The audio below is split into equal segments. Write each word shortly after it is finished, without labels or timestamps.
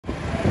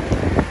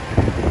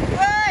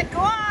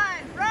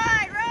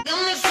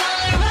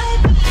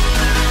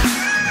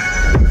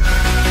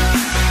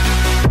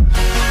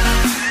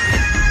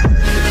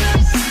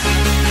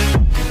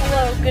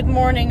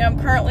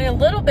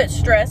bit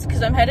stressed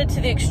because I'm headed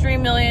to the Xtreme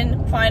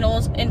Million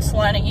finals in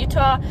Salina,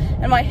 Utah,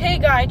 and my hay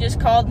guy just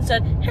called and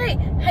said, hey,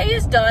 hay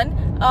is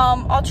done.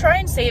 I'll try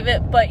and save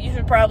it, but you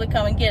should probably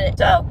come and get it.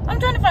 So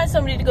I'm trying to find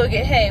somebody to go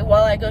get hay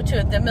while I go to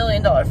the $1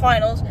 million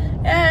finals,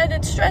 and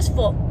it's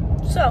stressful.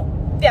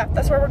 So yeah,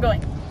 that's where we're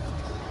going.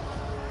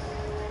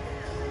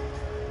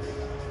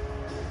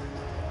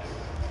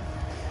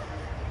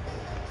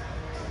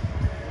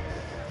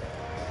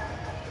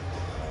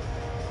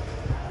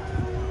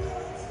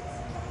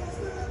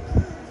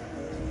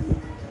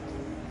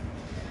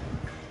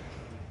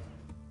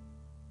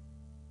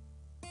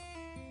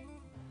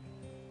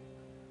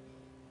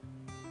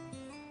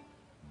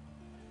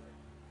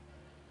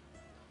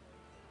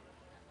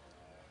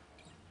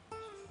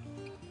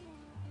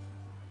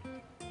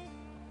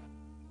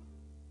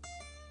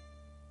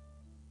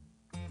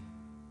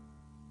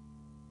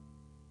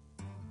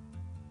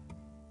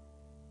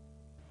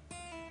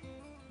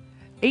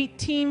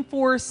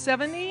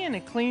 $18,470 and a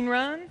clean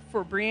run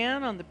for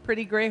Brianne on the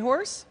pretty gray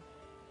horse.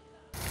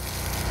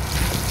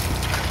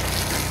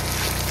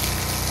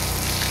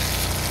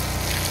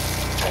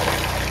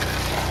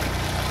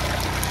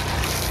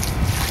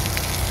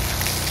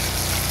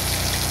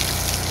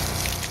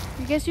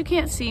 I guess you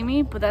can't see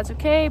me, but that's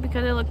okay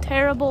because I look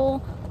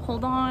terrible.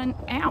 Hold on.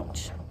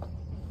 Ouch.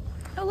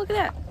 Oh, look at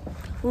that.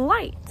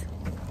 Light.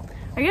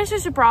 I guess I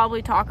should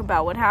probably talk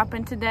about what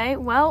happened today.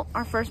 Well,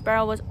 our first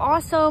barrel was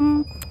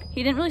awesome.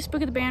 He didn't really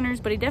spook at the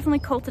banners, but he definitely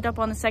colted up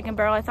on the second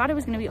barrel. I thought it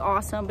was going to be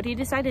awesome, but he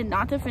decided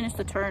not to finish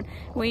the turn.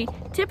 We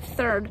tipped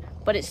third,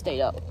 but it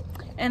stayed up.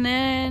 And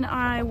then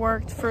I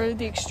worked for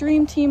the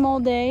Xtreme team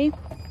all day,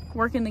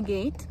 working the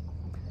gate.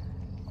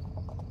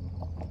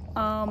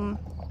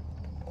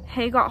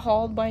 Hay got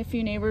hauled by a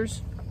few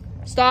neighbors.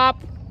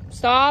 Stop.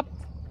 Stop.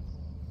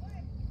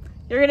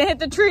 You're going to hit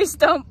the tree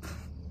stump.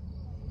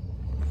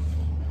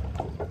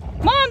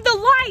 Mom,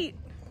 the light!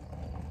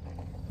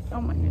 Oh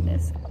my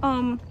goodness.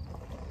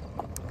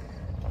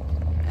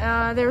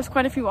 There was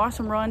quite a few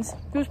awesome runs.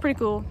 It was pretty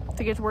cool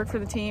to get to work for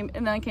the team.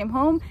 And then I came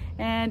home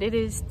and it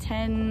is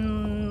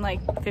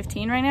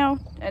 10:15 right now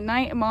at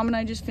night. And Mom and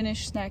I just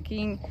finished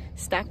stacking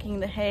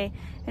the hay.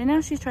 And now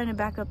she's trying to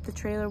back up the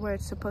trailer where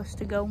it's supposed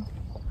to go.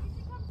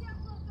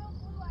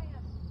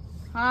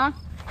 Huh?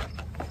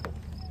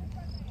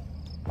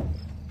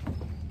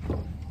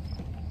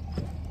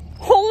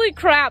 Holy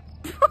crap!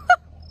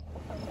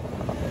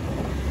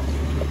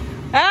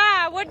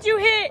 Ah, what'd you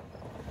hit?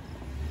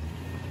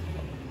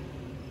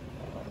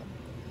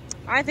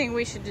 I think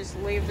we should just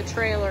leave the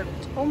trailer.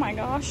 Oh my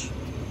gosh.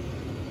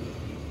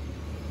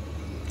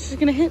 She's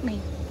gonna hit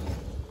me.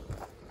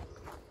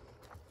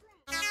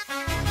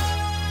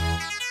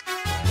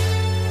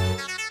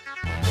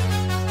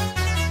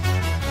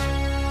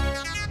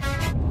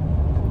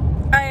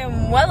 I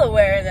am well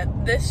aware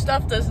that this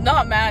stuff does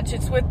not match.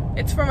 It's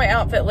for my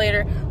outfit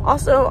later.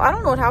 Also, I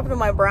don't know what happened to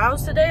my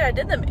brows today. I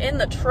did them in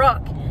the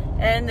truck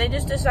and they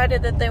just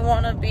decided that they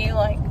want to be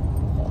like,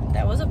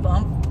 that was a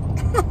bump.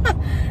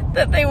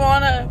 That they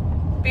want to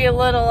be a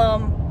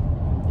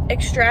little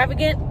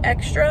extravagant,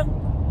 extra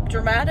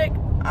dramatic.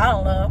 I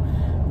don't know.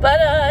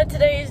 But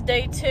today is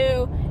day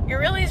 2. You're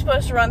really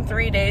supposed to run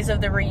 3 days of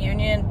the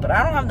reunion, but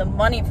I don't have the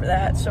money for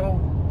that.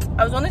 So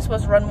I was only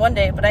supposed to run 1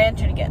 day, but I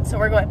entered again. So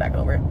we're going back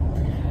over.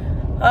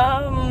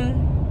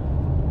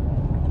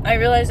 I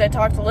realized I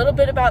talked a little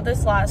bit about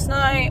this last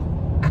night.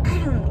 I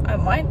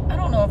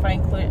don't know if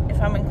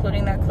I'm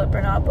including that clip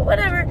or not, but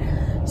whatever.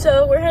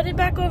 So we're headed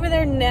back over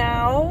there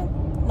now.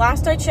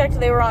 Last I checked,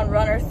 they were on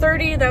runner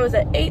 30. That was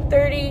at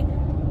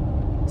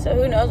 8:30. So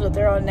who knows what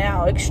they're on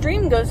now.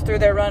 Xtreme goes through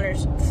their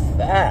runners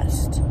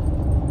fast.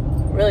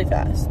 Really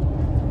fast.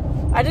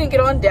 I didn't get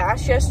on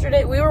dash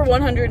yesterday. We were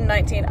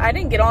 119. I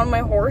didn't get on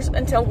my horse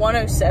until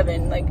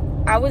 107. Like,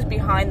 I was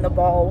behind the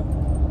ball.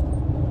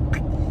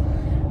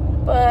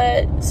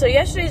 But, so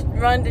yesterday's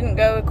run didn't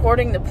go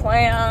according to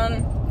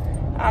plan.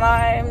 And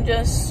I'm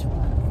just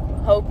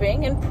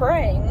hoping and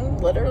praying,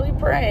 literally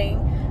praying,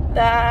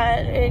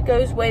 that it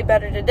goes way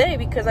better today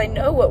because I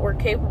know what we're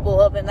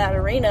capable of in that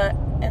arena.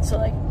 And so,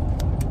 like,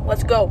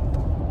 let's go.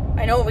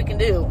 I know what we can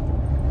do.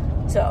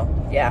 So,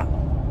 yeah.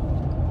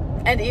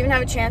 And to even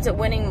have a chance at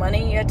winning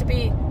money, you have to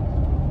be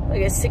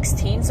like a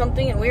 16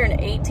 something, and we were an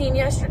 18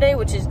 yesterday,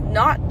 which is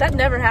not, that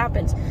never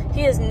happens.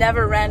 He has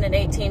never ran an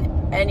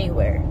 18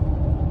 anywhere.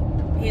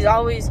 He's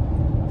always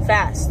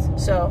fast.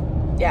 So,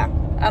 yeah,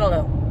 I don't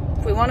know.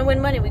 If we want to win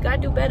money, we got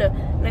to do better.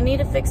 And I need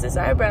to fix this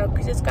eyebrow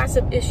because it's got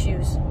some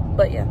issues.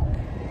 But yeah.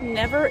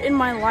 Never in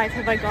my life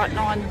have I gotten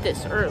on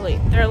this early.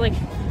 They're like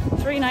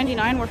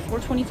 $3.99, we're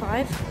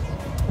 $4.25.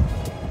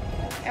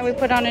 And we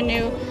put on a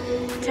new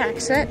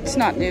tack set. It's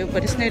not new,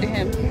 but it's new to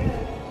him.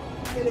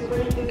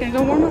 Gonna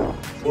go warm up?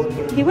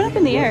 He went up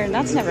in the air and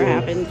that's never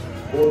happened.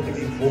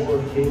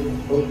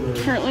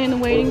 Currently in the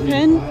waiting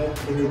pen.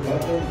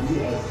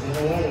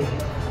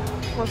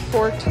 We're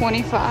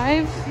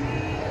 $4.25.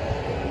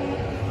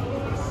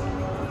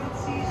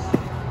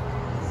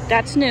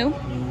 That's new.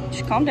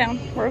 Just calm down.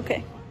 We're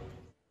okay.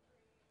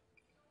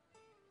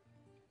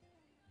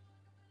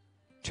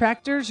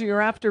 Tractors,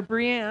 you're after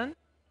Brianne.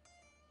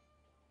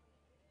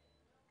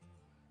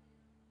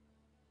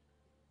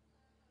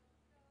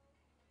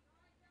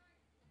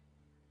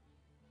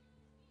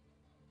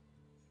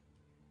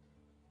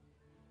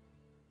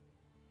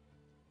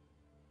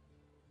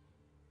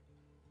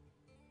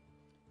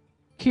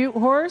 Cute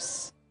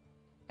horse,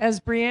 as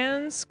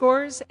Brienne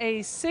scores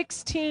a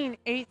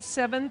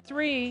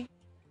 16.873.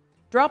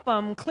 Drop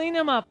 'em, clean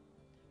 'em up.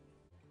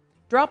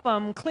 Drop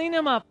 'em, clean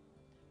 'em up.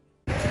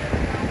 Stay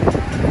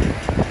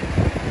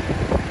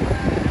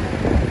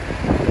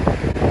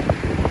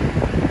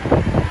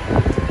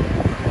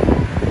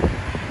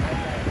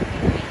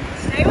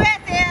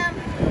with him.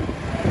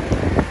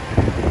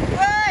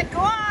 Good,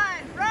 go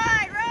on.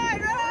 Right,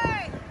 right,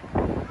 right.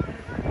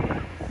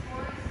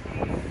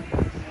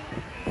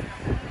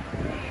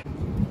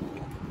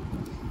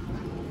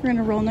 We're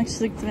gonna roll next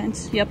to the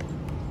fence. Yep.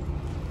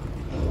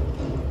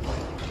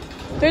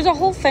 There's a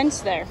whole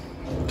fence there.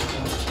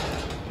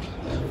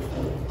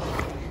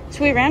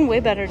 So we ran way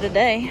better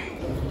today.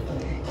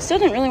 Still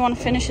didn't really want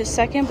to finish his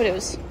second, but it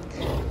was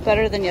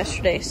better than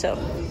yesterday, so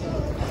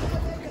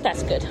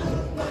that's good.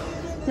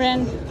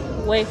 Ran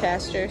way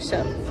faster,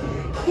 so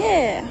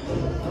yeah.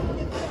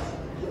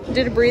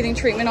 Did a breathing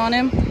treatment on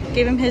him.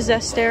 Gave him his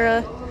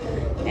Xtreme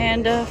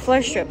and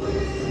flare strip.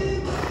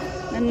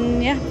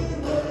 And yeah.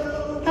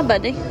 How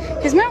buddy?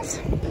 His mouth.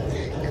 Come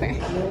here.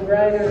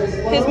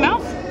 His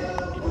mouth.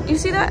 You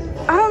see that?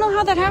 I don't know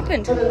how that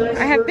happened.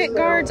 I have bit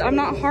guards. I'm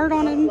not hard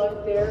on him.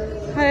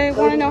 I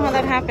want to know how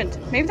that happened.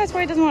 Maybe that's why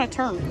he doesn't want to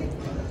turn.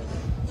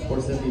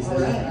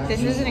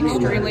 This is an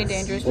extremely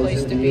dangerous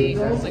place to be.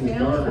 It's like the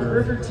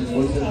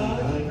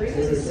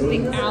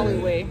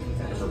alleyway.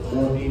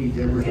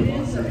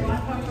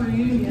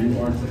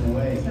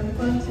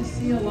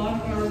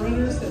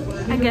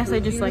 I guess I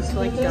just like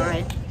to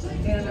die.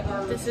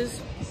 This is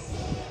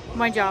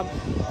my job.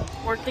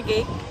 Work the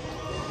gate.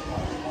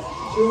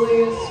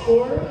 Julia's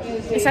score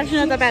is It's actually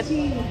not that bad. I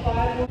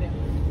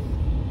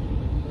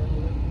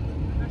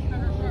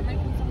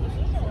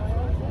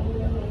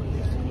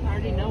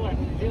already know what I'm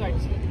going to do. I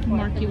just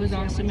Marky was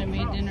awesome and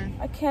made dinner.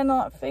 I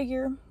can't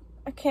figure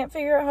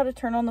out how to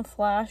turn on the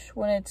flash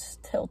when it's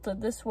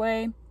tilted this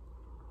way.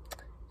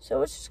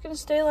 So it's just gonna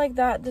stay like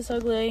that, this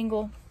ugly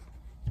angle.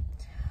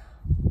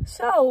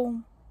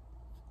 So,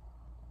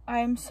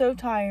 I'm so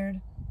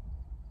tired.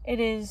 It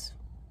is,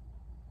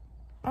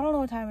 I don't know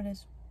what time it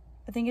is.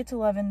 I think it's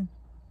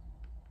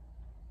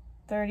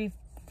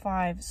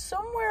 11:35,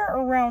 somewhere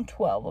around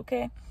 12,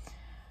 okay?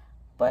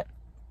 But,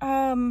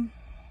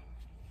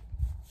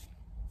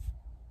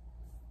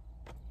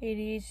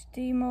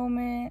 ADHD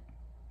moment.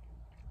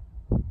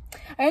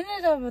 I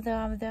ended up with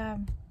I'm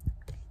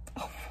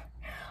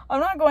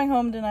not going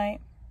home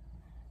tonight.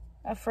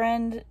 A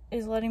friend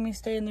is letting me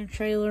stay in their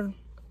trailer.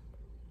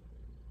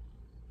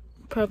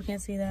 Probably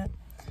can't see that.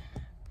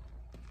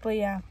 But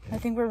yeah, I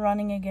think we're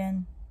running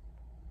again.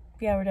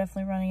 Yeah, we're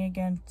definitely running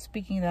again.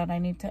 Speaking of that, I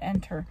need to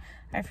enter.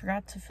 I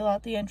forgot to fill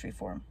out the entry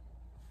form.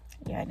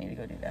 Yeah, I need to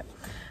go do that.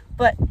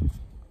 But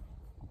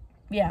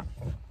yeah,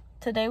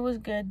 today was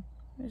good.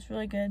 It was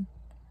really good.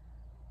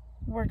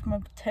 Worked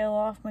my tail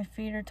off. My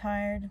feet are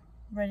tired.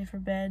 Ready for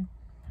bed.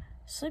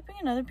 Sleeping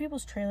in other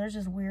people's trailers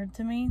is weird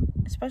to me,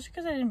 especially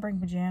because I didn't bring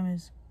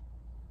pajamas.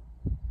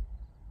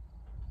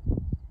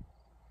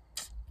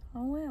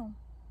 Oh well.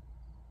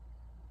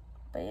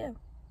 But yeah,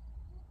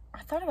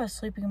 I thought about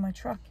sleeping in my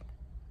truck. It'd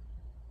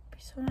be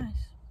so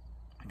nice.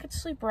 I could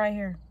sleep right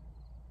here.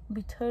 It'd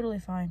be totally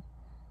fine.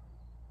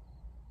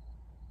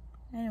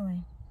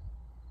 Anyway,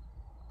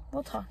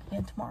 we'll talk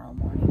again tomorrow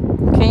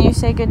morning. Can you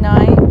say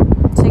goodnight?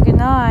 Say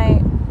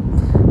goodnight.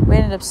 We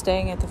ended up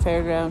staying at the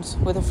fairgrounds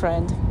with a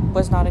friend.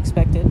 Was not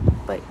expected,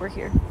 but we're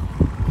here.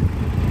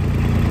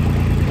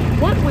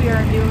 What we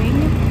are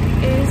doing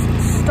is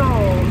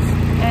stalls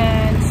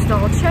and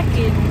stall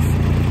check-ins.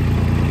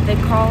 They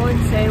call and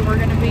say, we're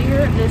going to be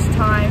here at this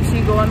time, so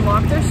you go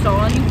unlock their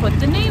stall and you put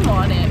the name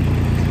on it.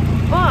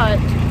 But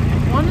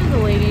one of the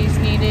ladies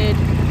needed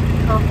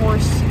her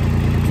horse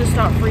to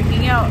stop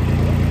freaking out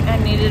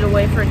and needed a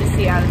way for it to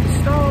see out of the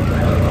stall.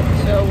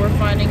 So we're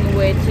finding a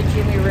way to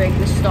jimmy rig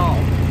the stall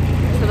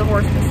so the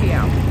horse can see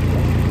out.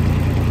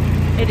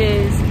 It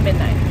is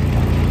midnight.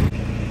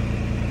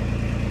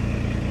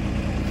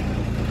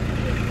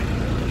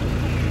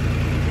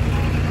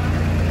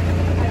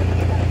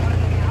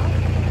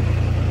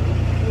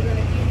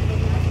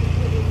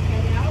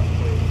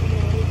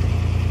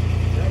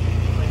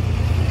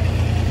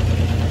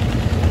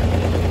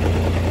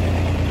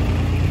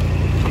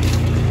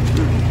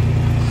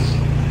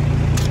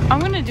 I'm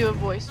gonna do a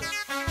voice.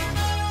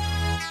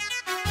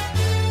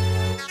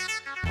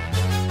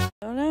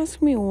 Don't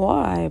ask me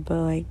why,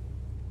 but like,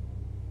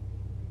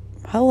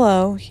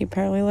 hello, he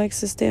apparently likes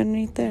to stay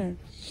underneath there.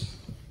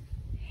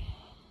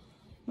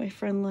 My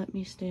friend let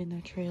me stay in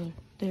their trailer.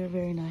 They were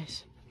very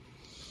nice.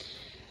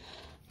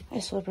 I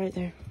slept right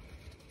there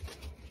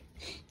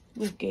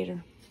with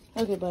Gator.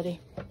 Okay, buddy.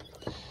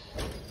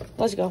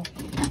 Let's go.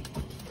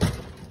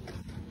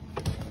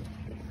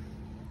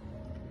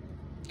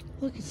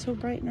 Look, it's so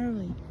bright and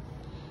early.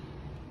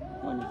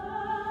 Wonderful.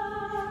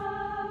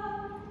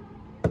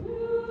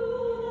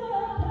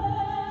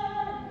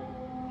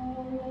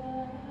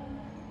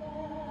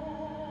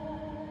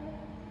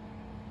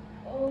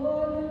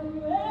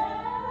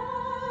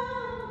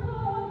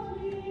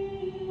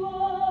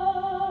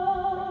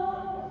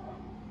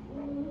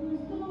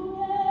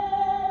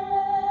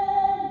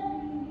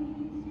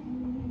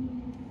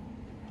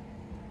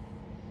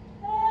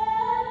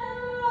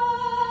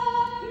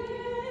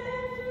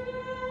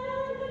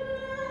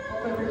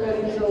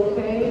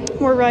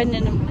 riding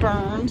in a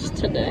Burns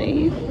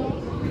today.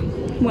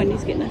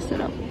 Wendy's getting us set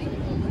up.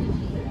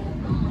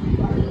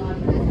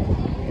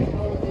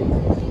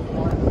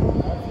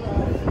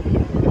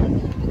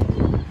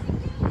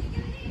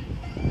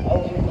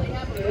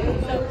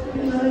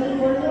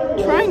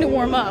 Trying to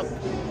warm up,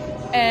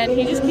 and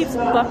he just keeps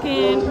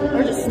bucking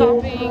or just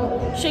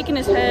stopping, shaking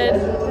his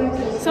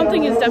head.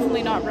 Something is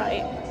definitely not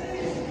right.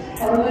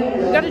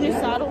 We got a new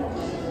saddle,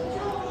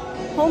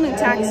 whole new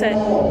tack set,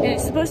 and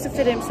it's supposed to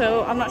fit him,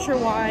 so I'm not sure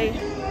why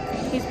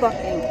he's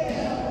bucking.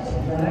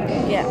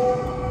 Yeah.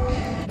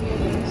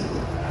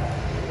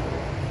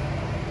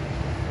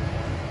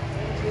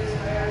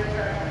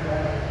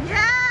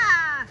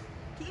 Yeah!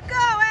 Keep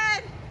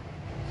going!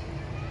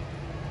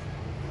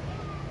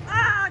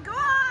 Ah, go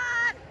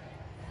on!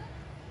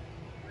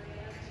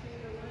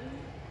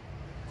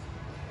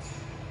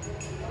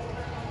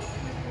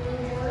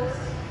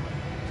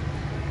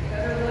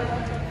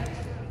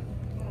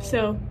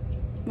 So,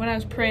 when I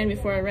was praying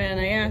before I ran,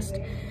 I asked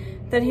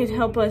that he'd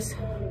help us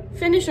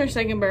finish our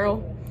second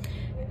barrel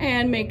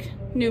and make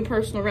new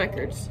personal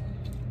records.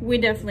 We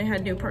definitely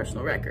had new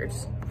personal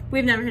records.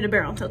 We've never hit a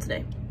barrel until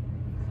today.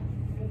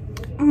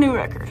 New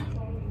record.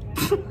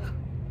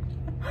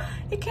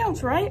 It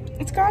counts, right?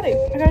 It's got to.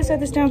 I gotta set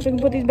this down so I can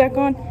put these back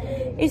on.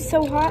 It's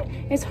so hot,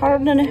 it's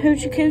hotter than a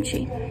hoochie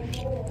coochie.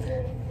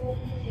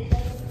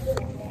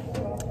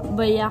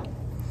 But yeah.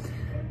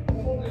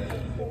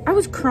 I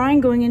was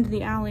crying going into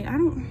the alley.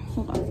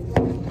 Hold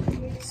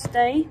on.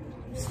 Stay.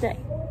 I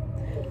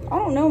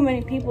don't know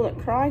many people that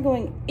cry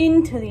going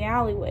into the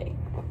alleyway.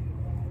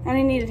 And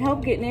I needed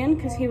help getting in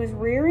because he was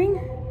rearing.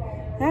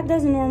 That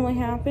doesn't normally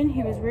happen.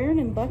 He was rearing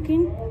and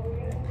bucking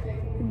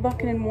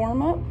in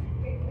warm up.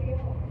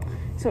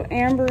 So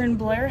Amber and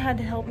Blair had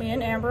to help me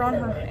in.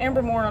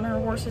 Amber Moore on her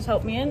horses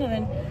helped me in,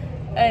 and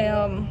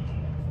then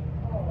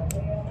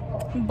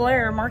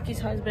Blair,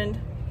 Marky's husband,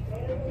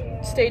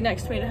 stayed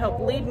next to me to help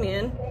lead me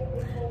in.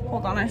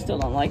 Hold on, I still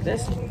don't like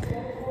this.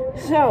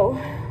 So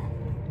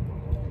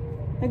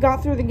I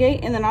got through the gate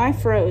and then I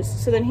froze.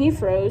 So then he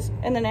froze,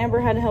 and then Amber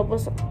had to help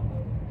us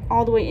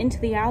all the way into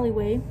the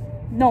alleyway.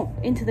 No,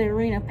 into the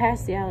arena,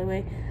 past the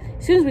alleyway.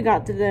 As soon as we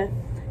got to the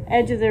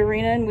edge of the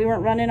arena and we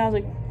weren't running, I was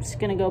like, it's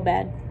gonna go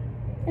bad.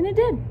 And it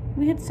did.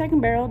 We hit the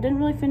second barrel, didn't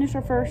really finish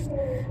our first,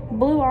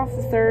 blew off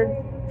the third.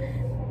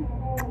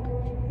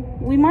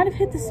 We might have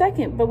hit the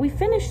second, but we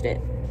finished it.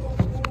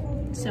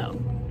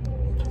 So,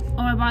 oh,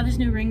 I bought this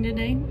new ring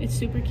today. It's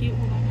super cute.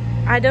 Hold on.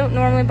 I don't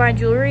normally buy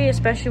jewelry,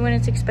 especially when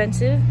it's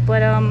expensive,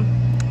 but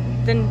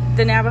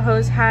the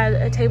Navajos had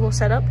a table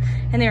set up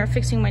and they were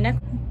fixing my neck.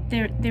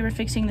 They were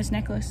fixing this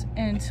necklace,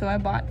 and so I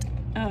bought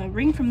a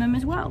ring from them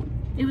as well.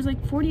 It was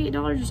like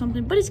 $48 or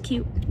something, but it's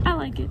cute. I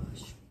like it.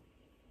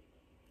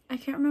 I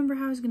can't remember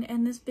how I was going to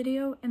end this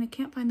video, and I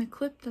can't find the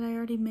clip that I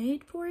already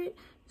made for it,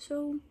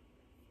 so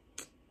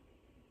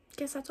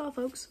guess that's all,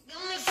 folks.